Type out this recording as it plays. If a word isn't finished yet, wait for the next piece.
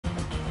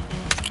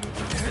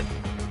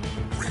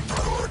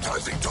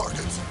Prioritizing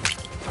targets.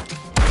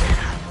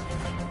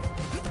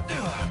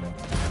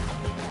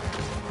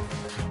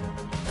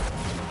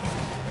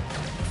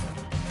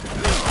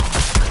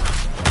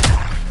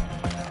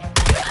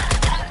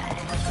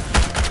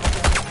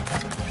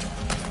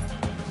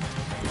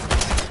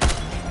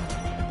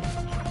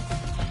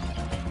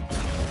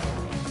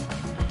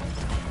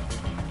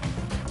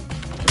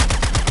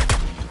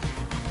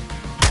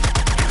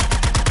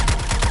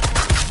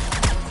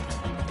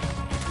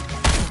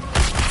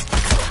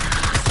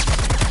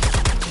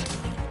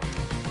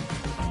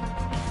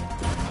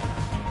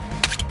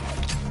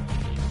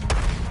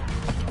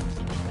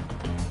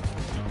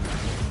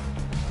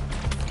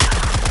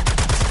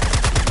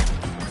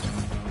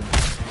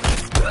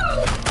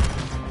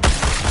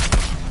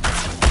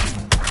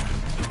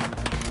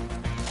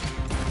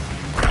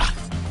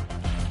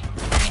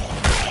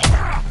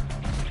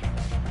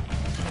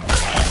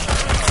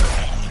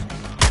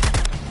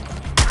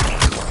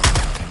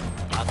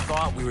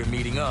 We were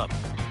meeting up.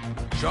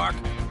 Shark?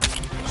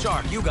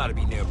 Shark, you gotta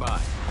be nearby.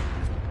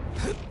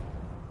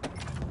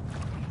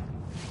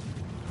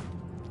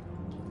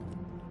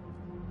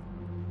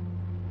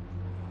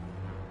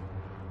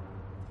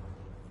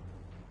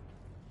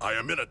 I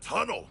am in a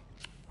tunnel.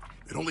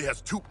 It only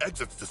has 2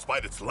 exits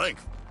despite its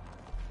length,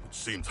 which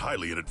seems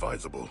highly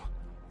inadvisable.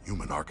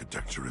 Human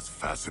architecture is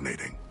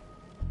fascinating.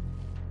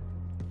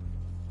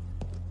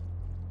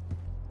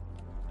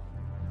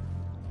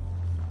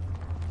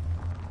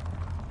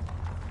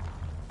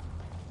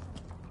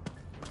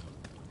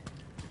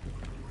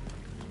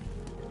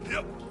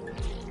 Yep.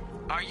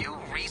 Are you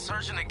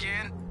researching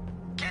again?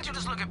 Can't you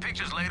just look at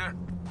pictures later?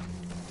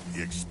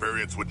 The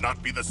experience would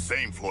not be the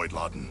same, Floyd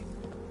Lawton.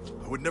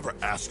 I would never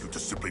ask you to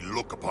simply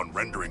look upon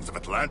renderings of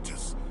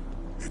Atlantis.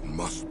 It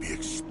must be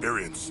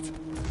experienced.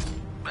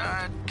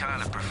 I'd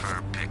kind of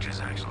prefer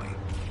pictures, actually.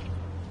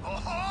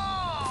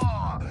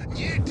 Oh-ho!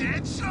 New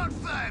Deadshot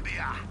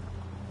phobia!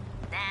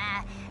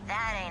 Nah,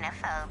 that ain't a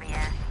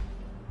phobia.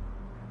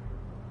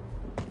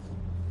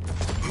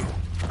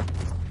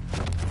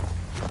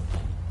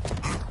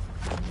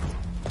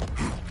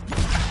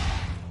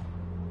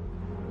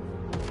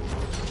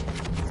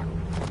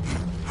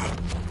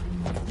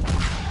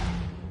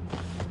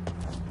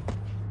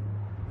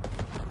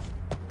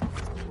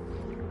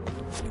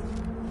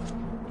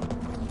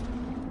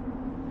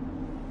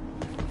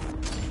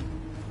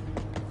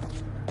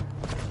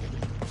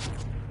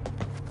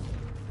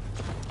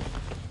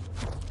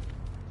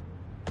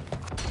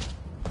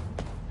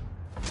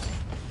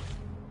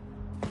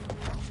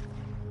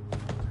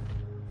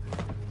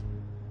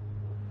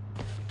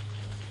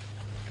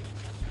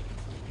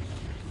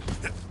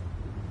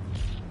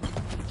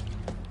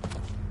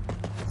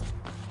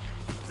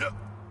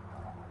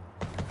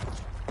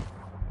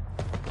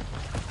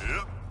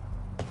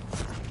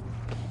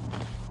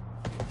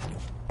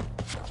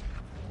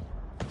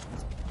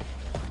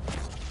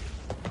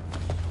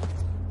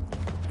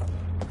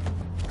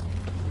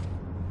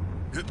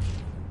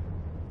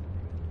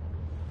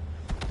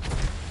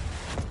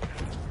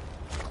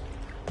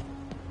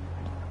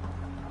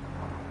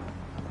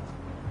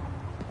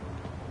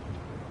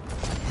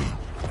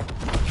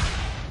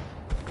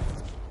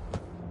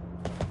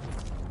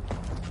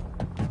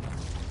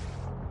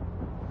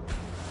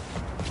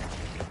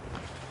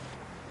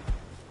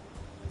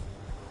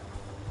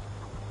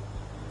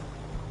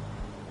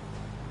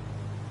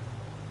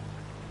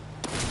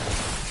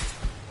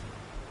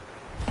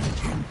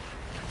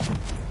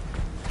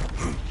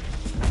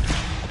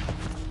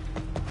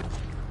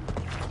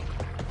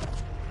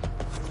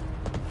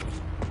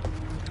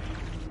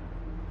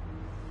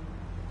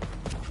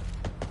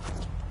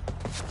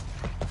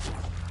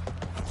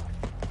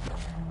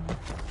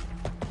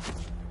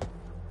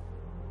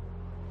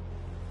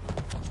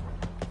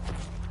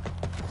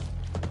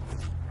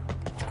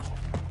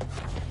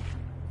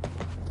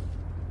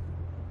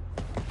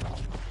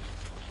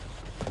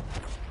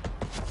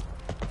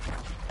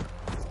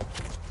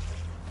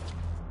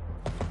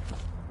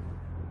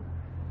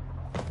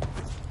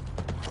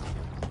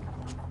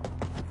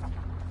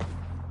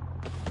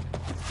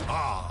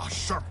 Ah, a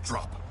sharp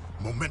drop.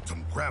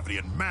 Momentum, gravity,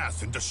 and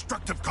mass in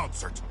destructive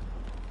concert.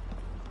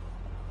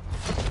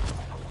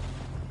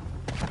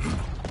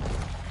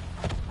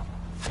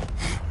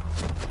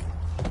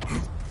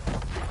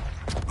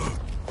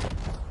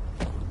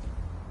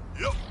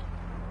 Yep.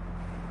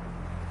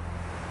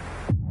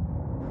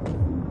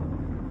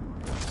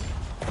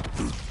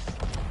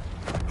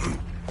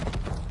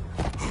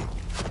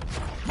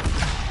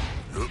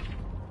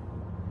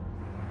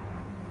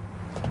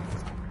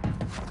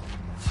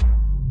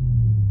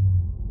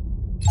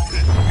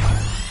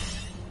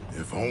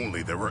 If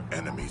only there were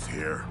enemies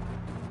here.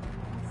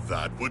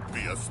 That would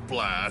be a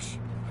splash.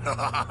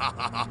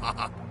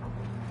 Oh,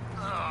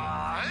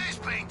 who's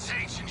been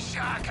teaching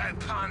Sharko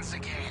puns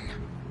again?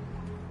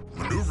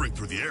 Maneuvering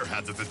through the air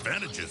has its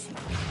advantages.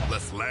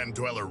 Less land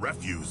dweller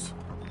refuse.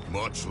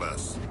 Much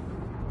less.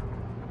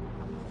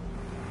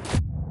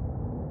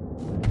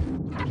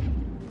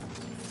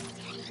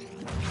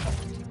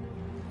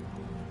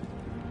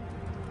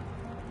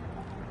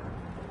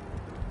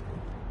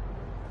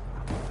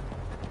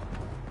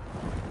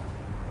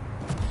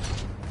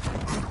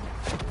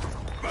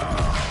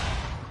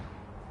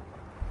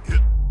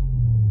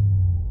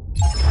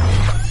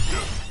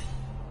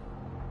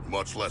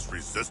 Much less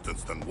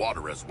resistance than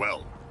water as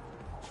well.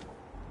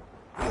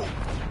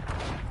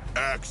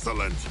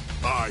 Excellent.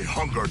 I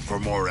hungered for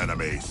more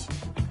enemies.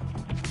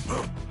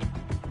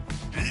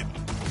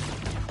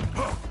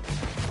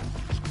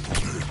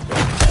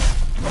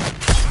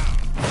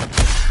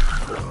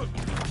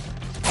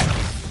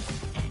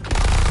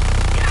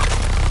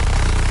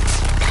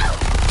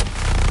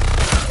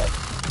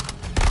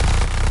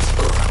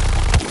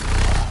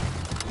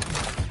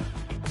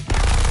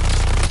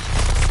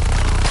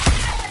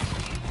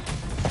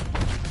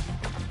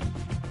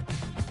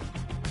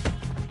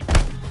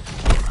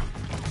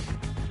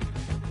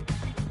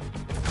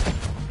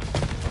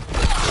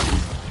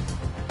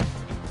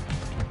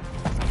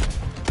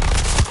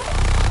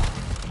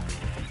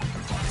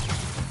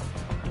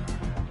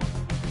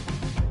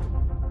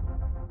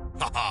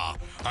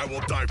 I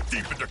will dive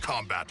deep into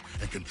combat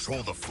and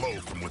control the flow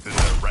from within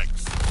their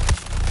ranks.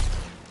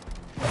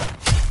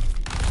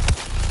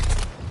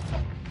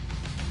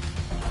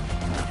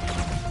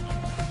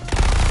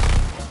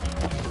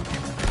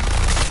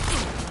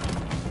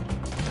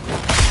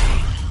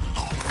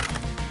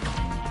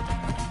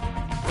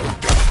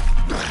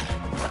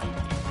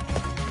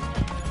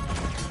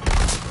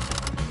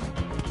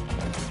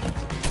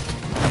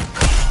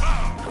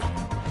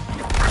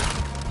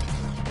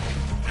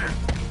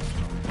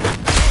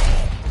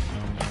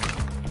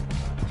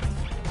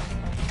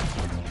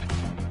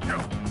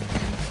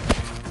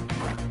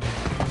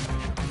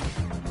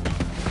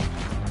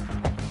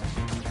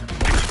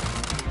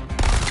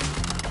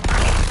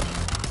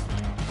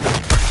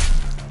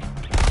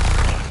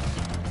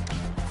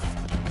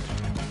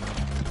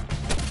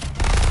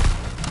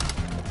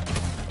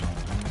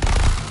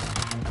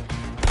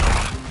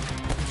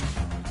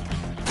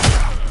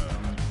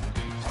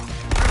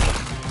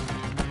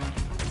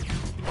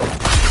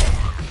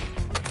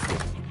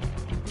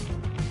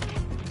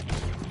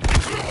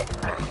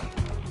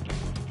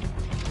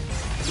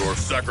 Your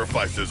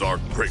sacrifices are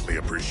greatly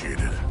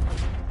appreciated.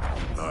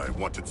 I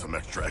wanted some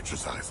extra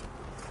exercise.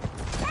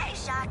 Hey,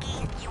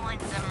 Shocky, you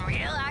want some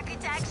real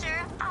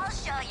architecture? I'll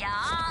show you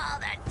all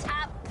the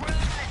top bruised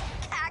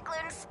and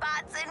cackling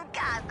spots in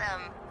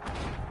Gotham.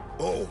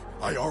 Oh,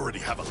 I already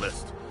have a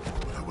list,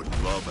 but I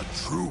would love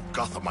a true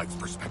Gothamite's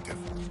perspective.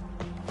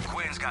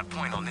 Quinn's got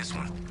point on this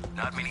one.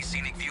 Not many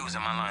scenic views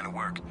in my line of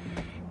work.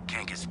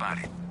 Can't get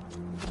spotted.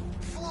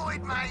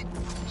 Floyd, mate,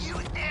 you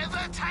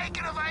ever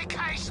taken a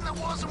vacation that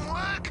wasn't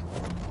work?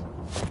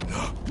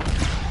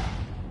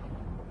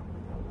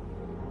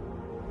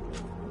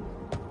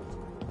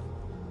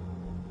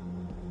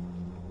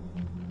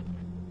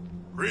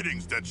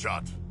 Greetings,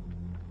 Deadshot.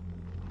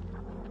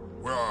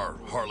 Where are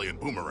Harley and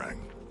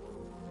Boomerang?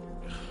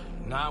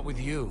 Not with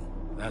you.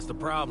 That's the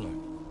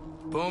problem.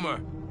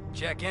 Boomer,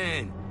 check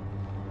in.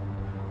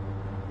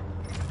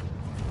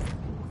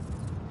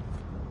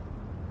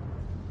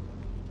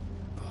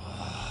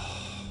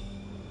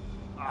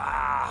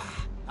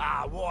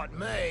 What,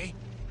 me?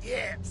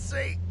 Yeah,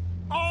 see,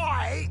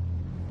 I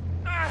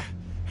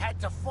had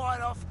to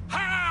fight off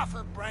half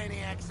of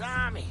Brainiac's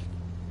army.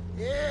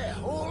 Yeah,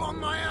 all on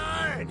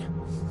my own.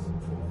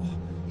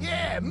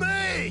 Yeah,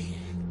 me!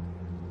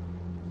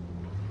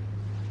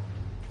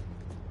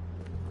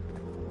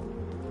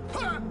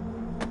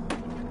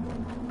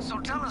 So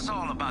tell us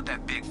all about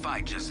that big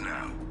fight just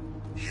now.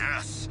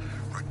 Yes,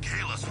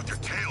 regale us with your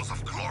tales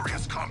of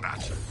glorious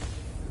combat.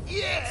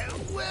 Yeah,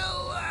 well,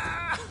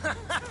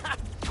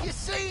 you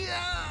see,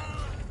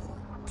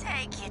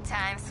 Take your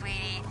time,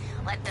 sweetie.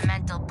 Let the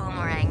mental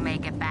Boomerang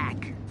make it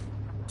back.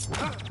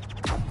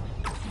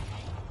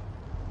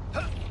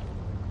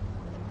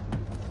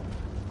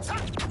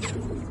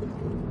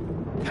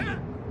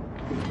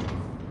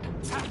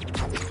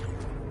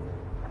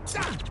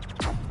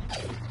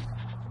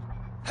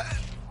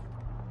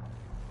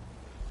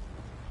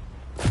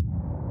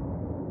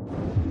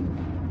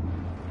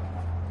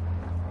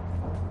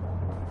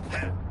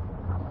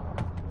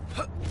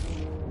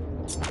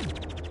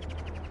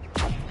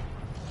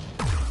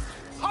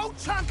 Whole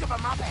chunk of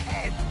them up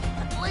ahead.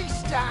 At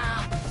least,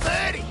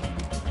 30.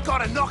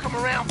 Gotta knock them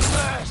around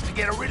first to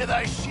get rid of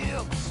those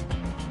shields.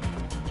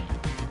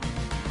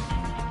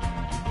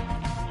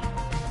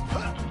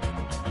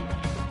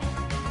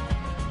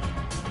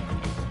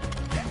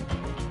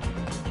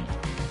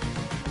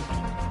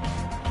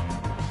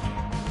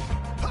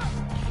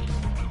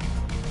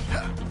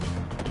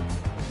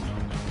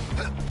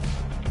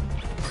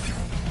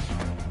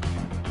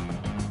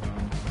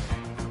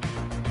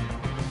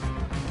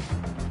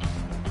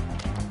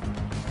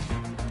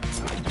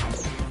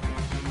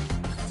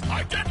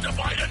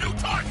 Identified a new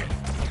target!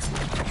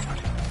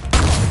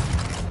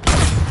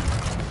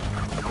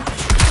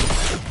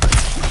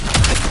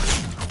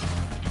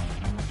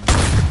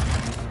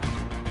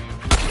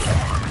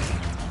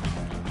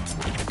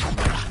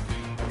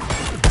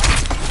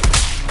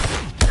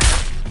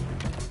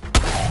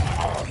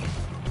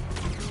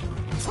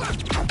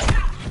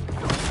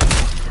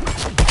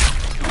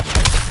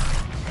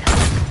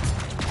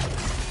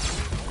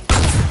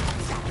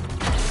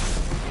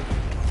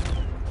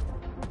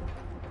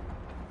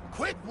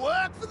 Quick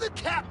work for the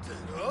captain,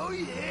 oh Oh,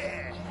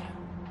 yeah.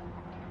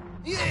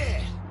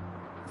 Yeah.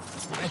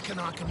 Reckon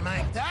I can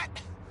make that.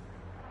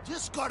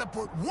 Just gotta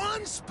put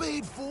one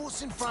speed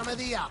force in front of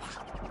the other.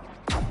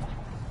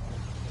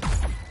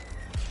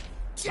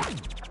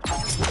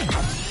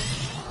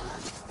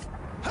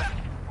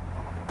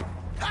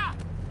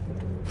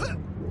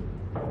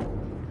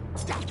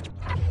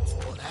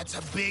 Oh, that's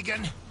a big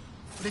one.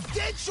 But if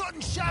Deadshot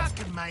and Shark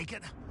can make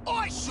it,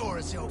 I sure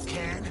as hell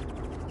can.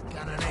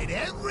 Gonna need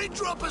every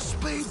drop of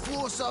speed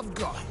force I've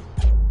got.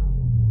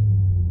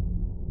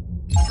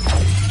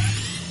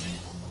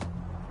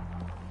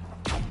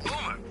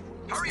 Boomer,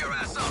 hurry your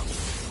ass up.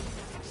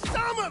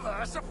 Some of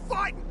us are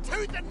fighting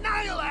tooth and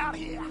nail out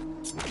here.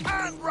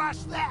 Can't rush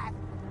that.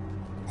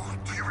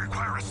 Do you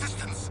require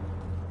assistance?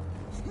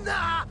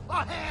 Nah,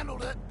 I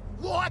handled it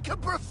like a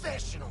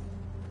professional.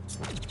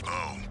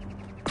 Oh,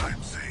 I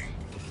see.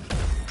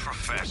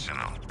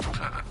 Professional.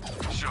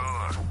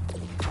 Sure.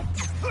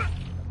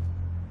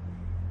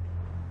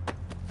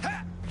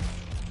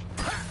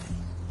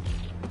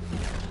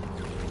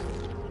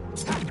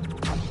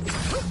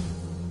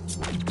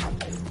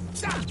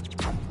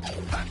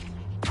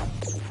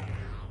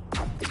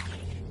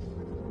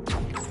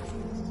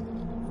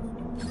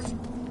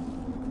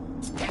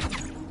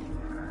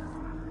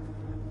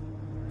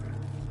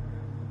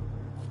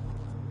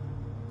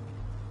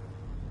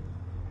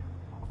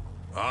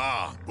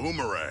 Ah,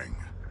 Boomerang.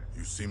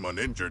 You seem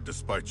uninjured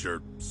despite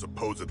your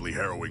supposedly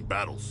harrowing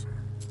battles.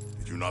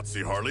 Did you not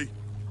see Harley?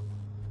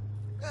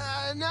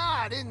 No,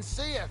 I didn't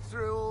see her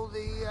through all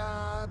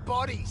the,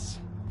 bodies.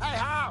 Hey,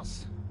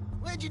 House,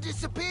 where'd you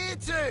disappear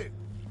to?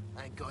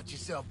 Ain't got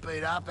yourself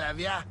beat up, have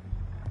ya?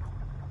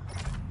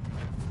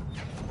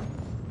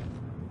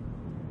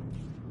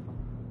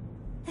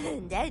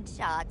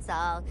 Deadshot's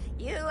all.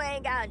 You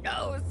ain't got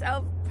no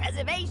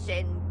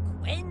self-preservation,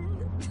 Quinn.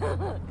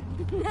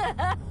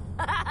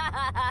 I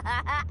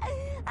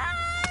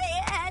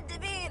had to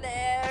be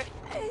there.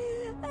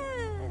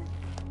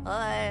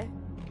 Or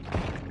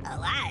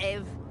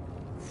alive.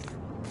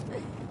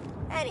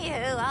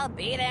 Anywho, I'll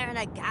be there in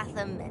a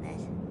Gotham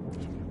minute.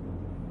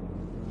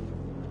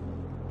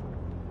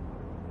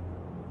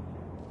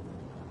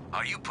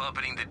 Are you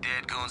puppeting the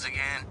dead goons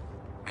again?